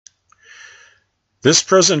This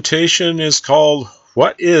presentation is called,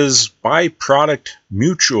 What is Byproduct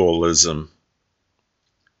Mutualism?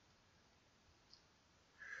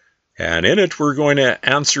 And in it we're going to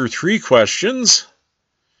answer three questions.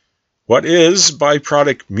 What is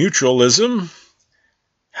byproduct mutualism?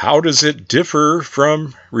 How does it differ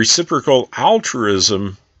from reciprocal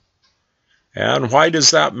altruism? And why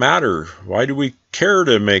does that matter? Why do we care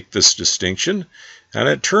to make this distinction? And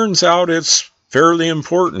it turns out it's fairly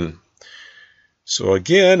important. So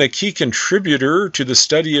again, a key contributor to the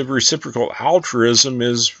study of reciprocal altruism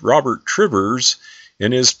is Robert Trivers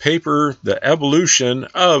in his paper, The Evolution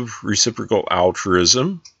of Reciprocal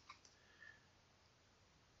Altruism.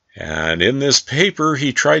 And in this paper,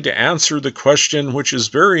 he tried to answer the question, which is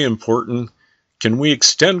very important, can we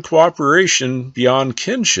extend cooperation beyond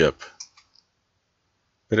kinship?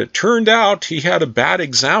 But it turned out he had a bad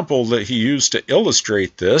example that he used to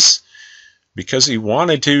illustrate this, because he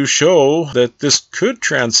wanted to show that this could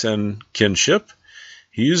transcend kinship.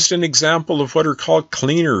 He used an example of what are called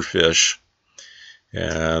cleaner fish.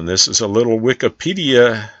 And this is a little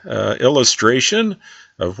Wikipedia illustration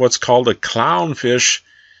of what's called a clownfish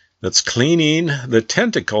that's cleaning the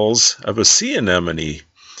tentacles of a sea anemone.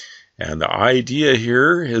 And the idea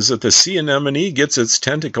here is that the sea anemone gets its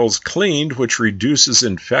tentacles cleaned, which reduces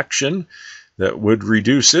infection that would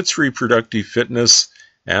reduce its reproductive fitness,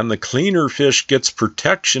 and the cleaner fish gets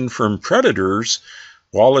protection from predators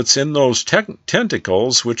while it's in those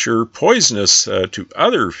tentacles, which are poisonous to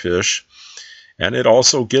other fish, and it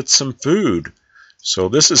also gets some food. So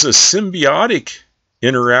this is a symbiotic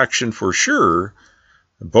interaction for sure.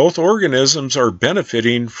 Both organisms are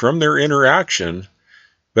benefiting from their interaction,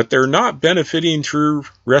 but they're not benefiting through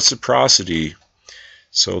reciprocity.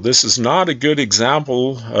 So this is not a good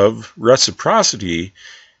example of reciprocity.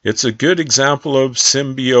 It's a good example of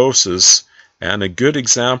symbiosis and a good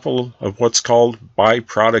example of what's called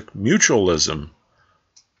byproduct mutualism.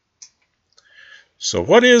 So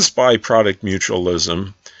what is byproduct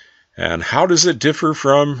mutualism, and how does it differ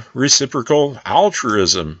from reciprocal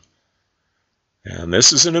altruism? And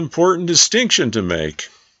this is an important distinction to make.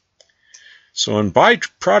 So in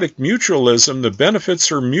byproduct mutualism, the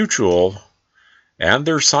benefits are mutual and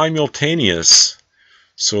they're simultaneous.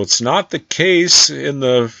 So it's not the case in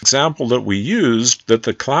the example that we used that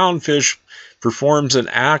the clownfish performs an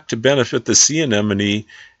act to benefit the sea anemone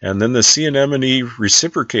and then the sea anemone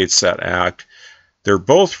reciprocates that act. They're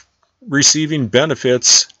both receiving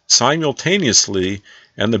benefits simultaneously,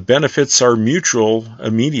 and the benefits are mutual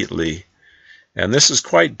immediately. And this is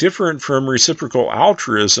quite different from reciprocal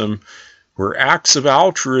altruism, where acts of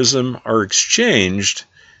altruism are exchanged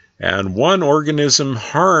and one organism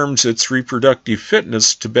harms its reproductive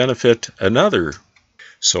fitness to benefit another.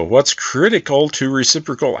 So what's critical to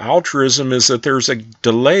reciprocal altruism is that there's a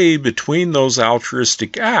delay between those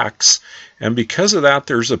altruistic acts, and because of that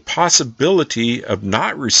there's a possibility of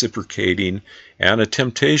not reciprocating and a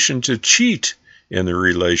temptation to cheat in the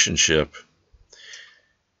relationship.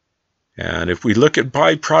 And if we look at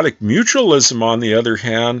byproduct mutualism, on the other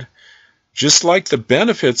hand, just like the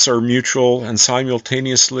benefits are mutual and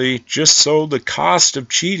simultaneously, just so the cost of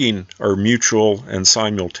cheating are mutual and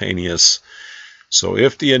simultaneous. So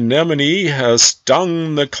if the anemone has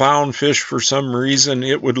stung the clownfish for some reason,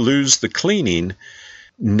 it would lose the cleaning.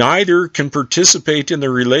 Neither can participate in the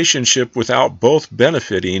relationship without both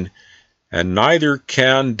benefiting, and neither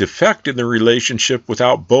can defect in the relationship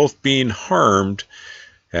without both being harmed,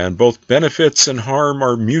 and both benefits and harm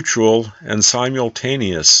are mutual and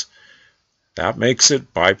simultaneous. That makes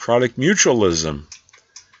it byproduct mutualism.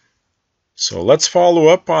 So let's follow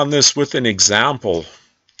up on this with an example.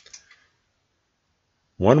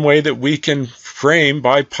 One way that we can frame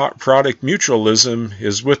byproduct mutualism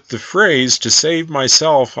is with the phrase, to save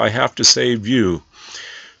myself, I have to save you.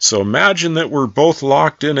 So imagine that we're both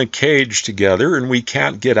locked in a cage together and we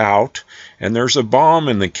can't get out, and there's a bomb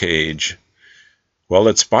in the cage. Well,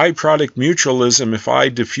 it's byproduct mutualism if I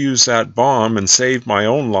defuse that bomb and save my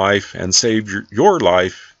own life and save your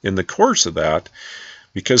life in the course of that,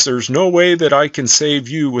 because there's no way that I can save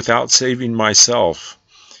you without saving myself.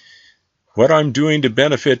 What I'm doing to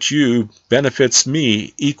benefit you benefits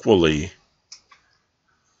me equally.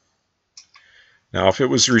 Now, if it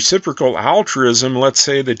was reciprocal altruism, let's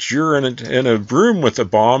say that you're in a room with a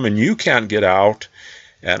bomb and you can't get out,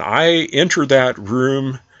 and I enter that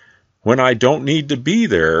room when I don't need to be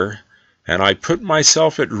there, and I put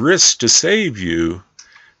myself at risk to save you.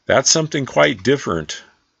 That's something quite different.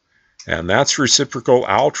 And that's reciprocal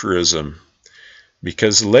altruism.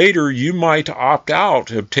 Because later you might opt out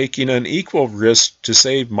of taking an equal risk to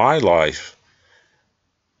save my life.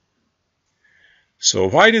 So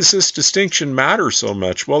why does this distinction matter so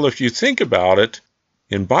much? Well, if you think about it,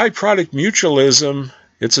 in byproduct mutualism,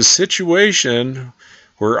 it's a situation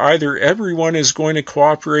where either everyone is going to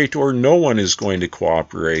cooperate or no one is going to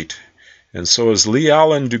cooperate. And so as Lee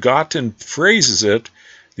Allen Dugatin phrases it,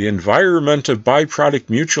 the environment of byproduct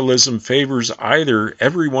mutualism favors either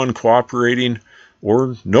everyone cooperating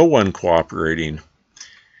or no one cooperating.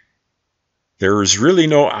 There is really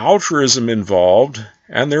no altruism involved,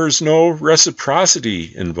 and there is no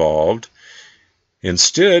reciprocity involved.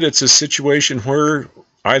 Instead, it's a situation where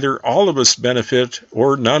either all of us benefit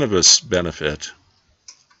or none of us benefit.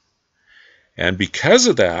 And because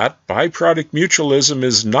of that, byproduct mutualism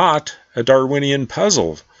is not a Darwinian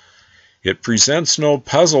puzzle. It presents no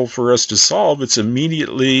puzzle for us to solve. It's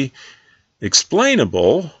immediately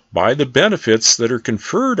explainable by the benefits that are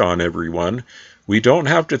conferred on everyone. We don't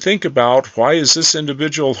have to think about why is this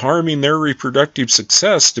individual harming their reproductive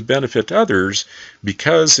success to benefit others,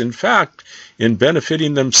 because in fact, in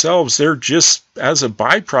benefiting themselves, they're just as a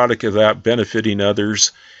byproduct of that benefiting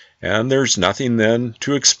others, and there's nothing then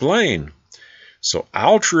to explain. So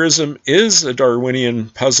altruism is a Darwinian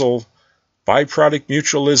puzzle. Byproduct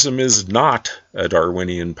mutualism is not a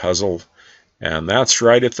Darwinian puzzle, and that's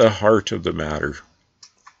right at the heart of the matter.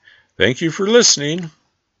 Thank you for listening.